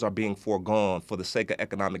 Public funds are being foregone for the sake of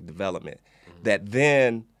economic development that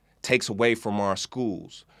then takes away from our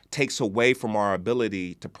schools, takes away from our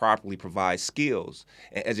ability to properly provide skills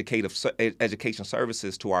and education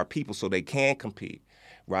services to our people so they can compete,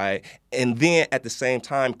 right? And then at the same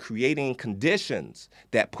time creating conditions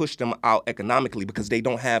that push them out economically because they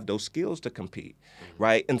don't have those skills to compete,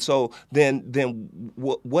 right? And so then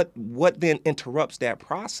what then interrupts that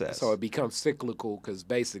process? So it becomes cyclical because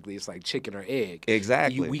basically it's like chicken or egg.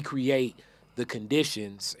 Exactly. We create the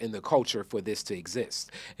conditions and the culture for this to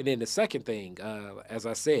exist. And then the second thing, as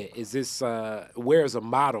I said, is this where's a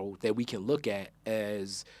model that we can look at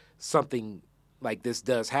as something like this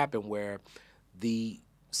does happen where the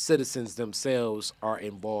citizens themselves are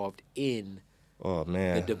involved in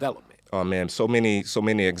the development. Oh man, so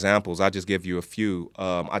many examples. I'll just give you a few.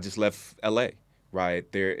 I just left LA, right?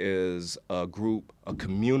 There is a group, a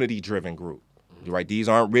community-driven group, right? These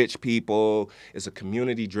aren't rich people. It's a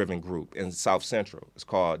community-driven group in South Central. It's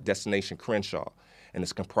called Destination Crenshaw, and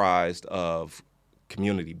it's comprised of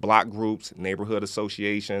community block groups, neighborhood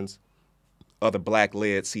associations, other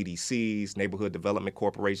black-led CDCs, neighborhood development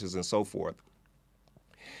corporations, and so forth.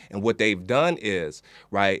 And what they've done is,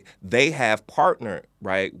 right, they have partnered,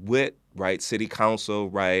 right, with, right, city council,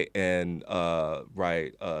 right, and,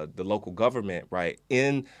 the local government, right,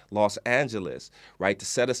 in Los Angeles, right, to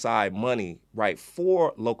set aside money, right,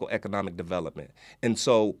 for local economic development. And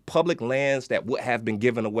so public lands that would have been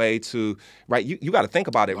given away to, right, you got to think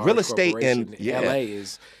about it. Large real estate in LA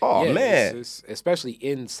is, man. it's especially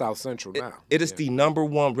in South Central now. It is the number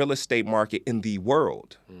one real estate market in the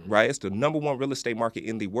world, right? It's the number one real estate market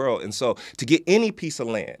in the world. And so to get any piece of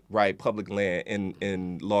land, right, public land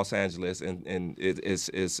in Los Angeles and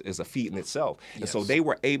is a feat in itself. And so they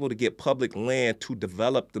were able to get public land to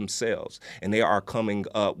develop themselves. And they are coming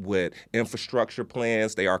up with infrastructure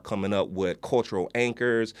plans. They are coming up with cultural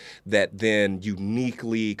anchors that then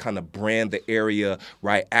uniquely kind of brand the area,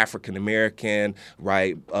 right, African American,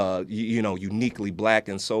 right, uniquely black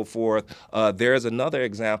and so forth. There's another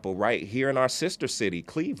example right here in our sister city,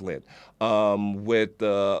 Cleveland, with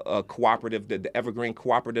the cooperative, the Evergreen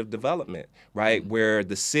Cooperative Development, right, where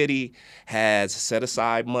the city has set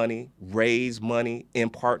aside money, raised money in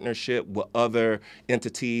partnership with other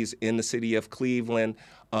entities in the city of Cleveland,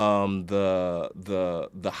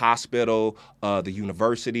 the hospital, the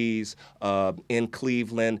universities in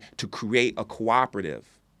Cleveland, to create a cooperative,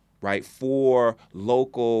 right, for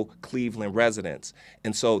local Cleveland residents.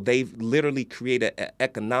 And so they've literally created an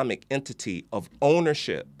economic entity of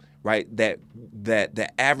ownership, right, that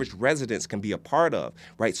the average residents can be a part of,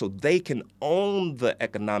 right? So they can own the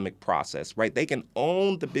economic process, right? They can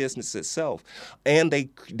own the business itself. And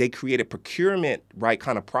they created procurement, right,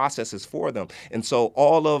 kind of processes for them. And so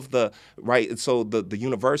all of the, right, so the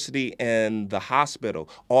university and the hospital,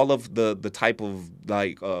 all of the type of,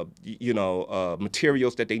 like,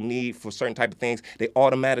 materials that they need for certain type of things, they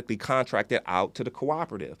automatically contract it out to the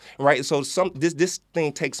cooperative, right? So this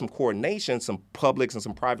thing takes some coordination, some public and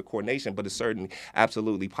some private coordination, but it's certainly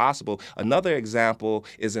absolutely possible. Another example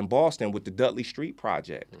is in Boston with the Dudley Street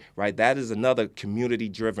Project, right? That is another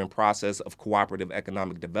community-driven process of cooperative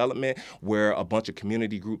economic development where a bunch of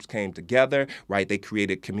community groups came together, right? They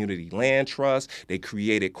created community land trusts, they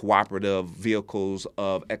created cooperative vehicles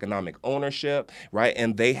of economic ownership, right?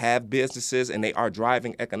 And they have businesses and they are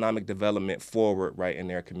driving economic development forward, right, in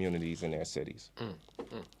their communities, in their cities.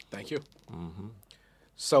 Thank you.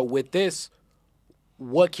 So with this,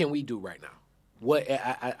 what can we do right now? What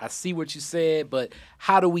I see what you said, but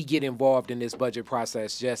how do we get involved in this budget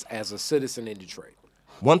process just as a citizen in Detroit?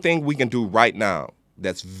 One thing we can do right now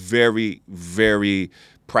that's very, very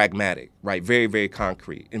pragmatic, right? Very, very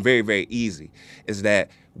concrete and very, very easy is that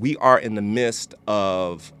we are in the midst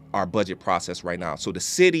of our budget process right now. So the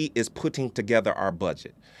city is putting together our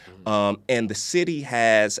budget. And the city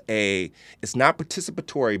has it's not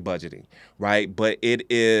participatory budgeting, right? But it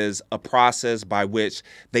is a process by which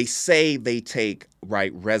they say they take,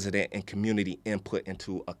 right, resident and community input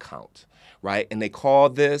into account, right? And they call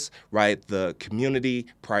this, right, the Community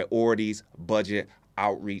Priorities Budget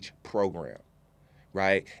Outreach Program,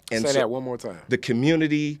 right? And Say that one more time. The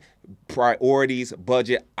Community Priorities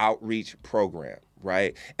Budget Outreach Program.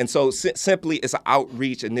 Right. And so simply it's an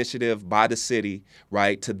outreach initiative by the city,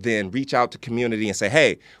 right, to then reach out to community and say,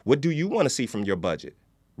 hey, what do you want to see from your budget?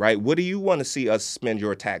 Right. What do you want to see us spend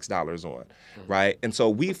your tax dollars on? Right. And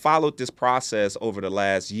so we followed this process over the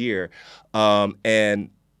last year.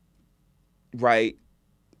 And right,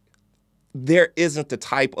 there isn't the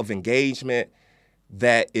type of engagement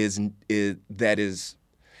that is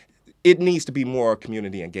it needs to be more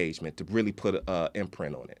community engagement to really put an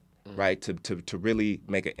imprint on it. Right, to really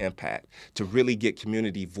make an impact, to really get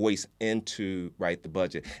community voice into, right, the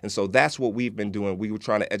budget. And so that's what we've been doing. We were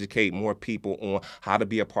trying to educate more people on how to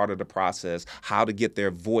be a part of the process, how to get their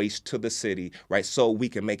voice to the city, right, so we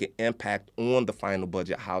can make an impact on the final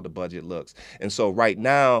budget, how the budget looks. And so right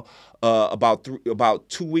now, about 2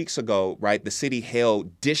 weeks ago, right, the city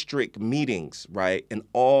held district meetings, right, in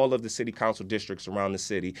all of the city council districts around the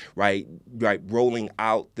city, right, rolling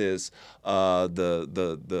out this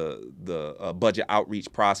the budget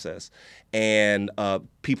outreach process. And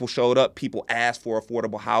people showed up. People asked for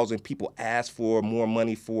affordable housing. People asked for more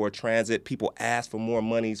money for transit. People asked for more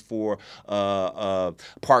monies for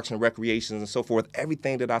parks and recreations and so forth,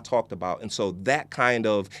 everything that I talked about. And so that kind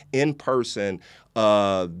of in-person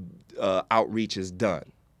outreach is done.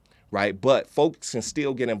 Right, but folks can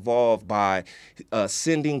still get involved by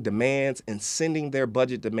sending demands and sending their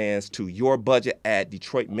budget demands to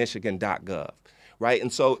yourbudget@detroitmichigan.gov. Right,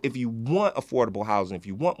 and so if you want affordable housing, if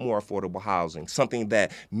you want more affordable housing, something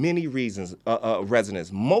that many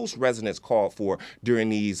residents, most residents called for during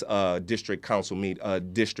these district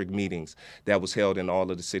meetings that was held in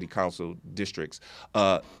all of the city council districts,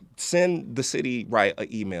 send the city, right,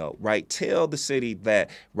 an email, right? Tell the city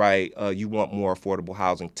that, right, you want more affordable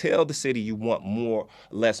housing. Tell the city you want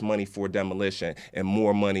less money for demolition and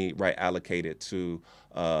more money, right, allocated to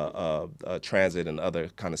transit and other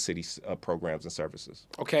kind of city programs and services.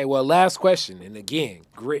 Okay, well, last question, and again,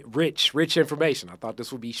 rich information. I thought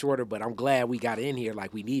this would be shorter, but I'm glad we got it in here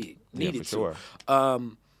like we needed for sure.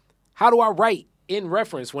 to. How do I write in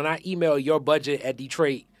reference when I email your budget at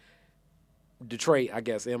Detroit, I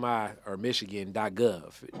guess, MI or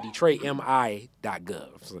Michigan.gov,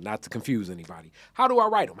 DetroitMI.gov, so not to confuse anybody. How do I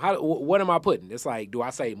write them? What am I putting? It's like, do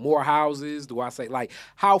I say more houses? Do I say, like,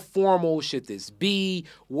 how formal should this be?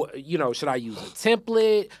 Should I use a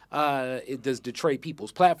template? Does Detroit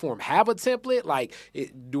People's Platform have a template? Like,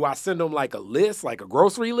 do I send them like a list, like a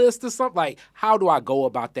grocery list or something? Like, how do I go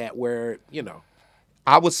about that where,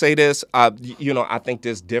 I would say this, I think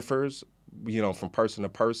this differs from person to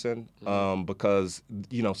person, because,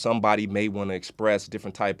 somebody may want to express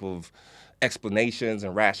different type of explanations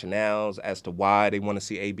and rationales as to why they want to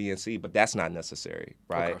see A, B, and C, but that's not necessary,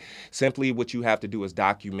 right? Okay. Simply what you have to do is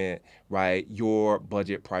document, right, your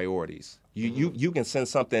budget priorities. You can send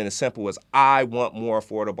something as simple as, I want more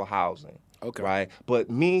affordable housing, okay, right? But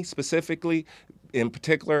me specifically, in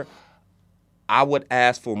particular, I would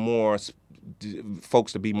ask for more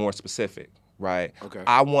folks to be more specific. Right. Okay.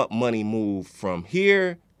 I want money moved from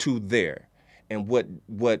here to there. And what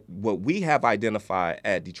we have identified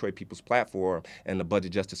at Detroit People's Platform and the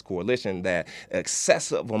Budget Justice Coalition, that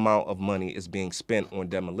excessive amount of money is being spent on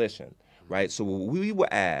demolition. Right. So what we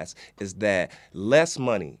would ask is that less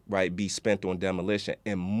money, right, be spent on demolition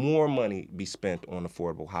and more money be spent on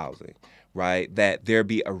affordable housing. Right. That there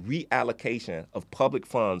be a reallocation of public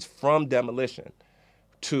funds from demolition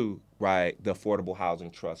to, right, the Affordable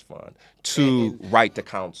Housing Trust Fund, to right to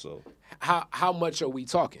counsel. How much are we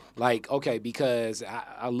talking? Like, okay, because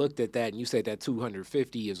I looked at that and you said that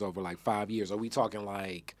 250 is over like 5 years. Are we talking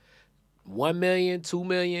like 1 million, 2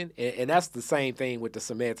 million? And that's the same thing with the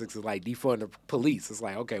semantics of like defund the police. It's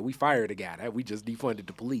like, okay, we fired a guy. We just defunded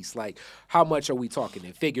the police. Like, how much are we talking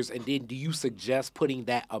in figures? And then do you suggest putting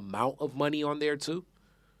that amount of money on there too?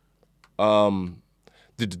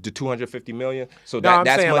 The 250 million. So No, I'm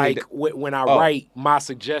that's saying money. like when I write my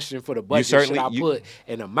suggestion for the budget, should I put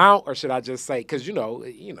an amount or should I just say, because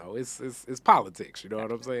it's politics. You know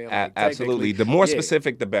what I'm saying? Like, absolutely. The more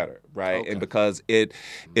specific, the better, right? Okay. And because it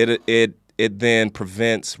then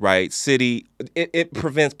prevents, right, it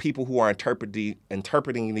prevents people who are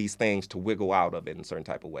interpreting these things to wiggle out of it in certain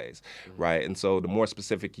type of ways, right? And so the more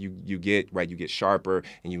specific you get, right, you get sharper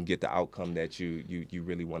and you can get the outcome that you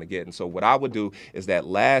really want to get. And so what I would do is that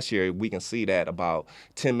last year we can see that about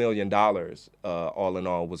 $10 million all in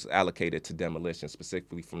all was allocated to demolition,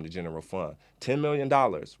 specifically from the general fund. $10 million,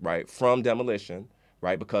 right, from demolition.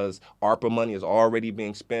 Right, because ARPA money is already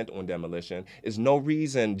being spent on demolition. There's no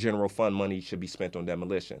reason general fund money should be spent on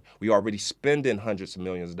demolition. We already spending hundreds of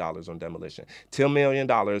millions of dollars on demolition. $10 million,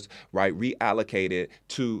 right, reallocated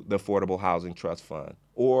to the Affordable Housing Trust Fund,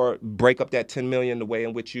 or break up that $10 million the way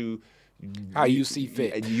in which how you see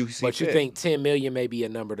fit. You think 10 million may be a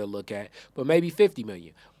number to look at, but maybe 50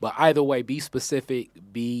 million. But either way, be specific.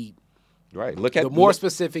 Be right. The more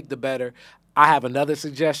specific, the better. I have another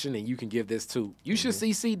suggestion, and you can give this too. You should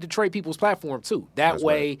CC Detroit People's Platform too. That's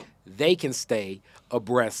way they can stay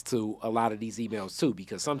abreast to a lot of these emails too,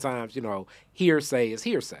 because sometimes, hearsay is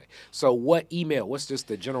hearsay. So what email? What's just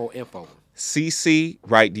the general info? CC,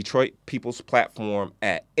 right, Detroit People's Platform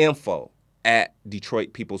at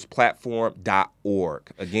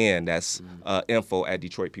info@DetroitPeoplesPlatform.org. Again, that's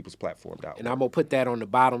info@DetroitPeoplesPlatform.org. And I'm going to put that on the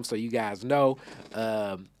bottom so you guys know.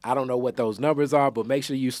 I don't know what those numbers are, but make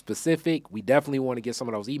sure you're specific. We definitely want to get some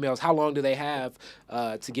of those emails. How long do they have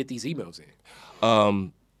to get these emails in?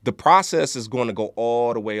 The process is going to go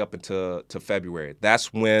all the way up into February.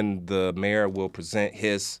 That's when the mayor will present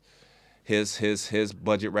his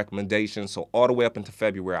budget recommendations. So all the way up into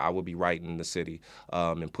February, I will be writing the city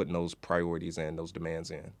and putting those priorities and those demands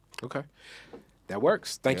in. Okay. That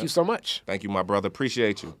works. Thank you so much. Thank you, my brother.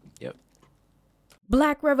 Appreciate you. Yep.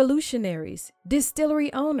 Black revolutionaries,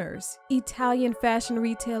 distillery owners, Italian fashion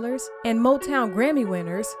retailers, and Motown Grammy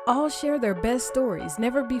winners all share their best stories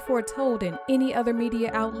never before told in any other media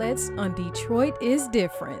outlets on Detroit is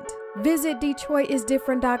Different. Visit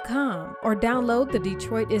DetroitisDifferent.com or download the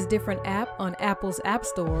Detroit is Different app on Apple's App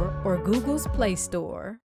Store or Google's Play Store.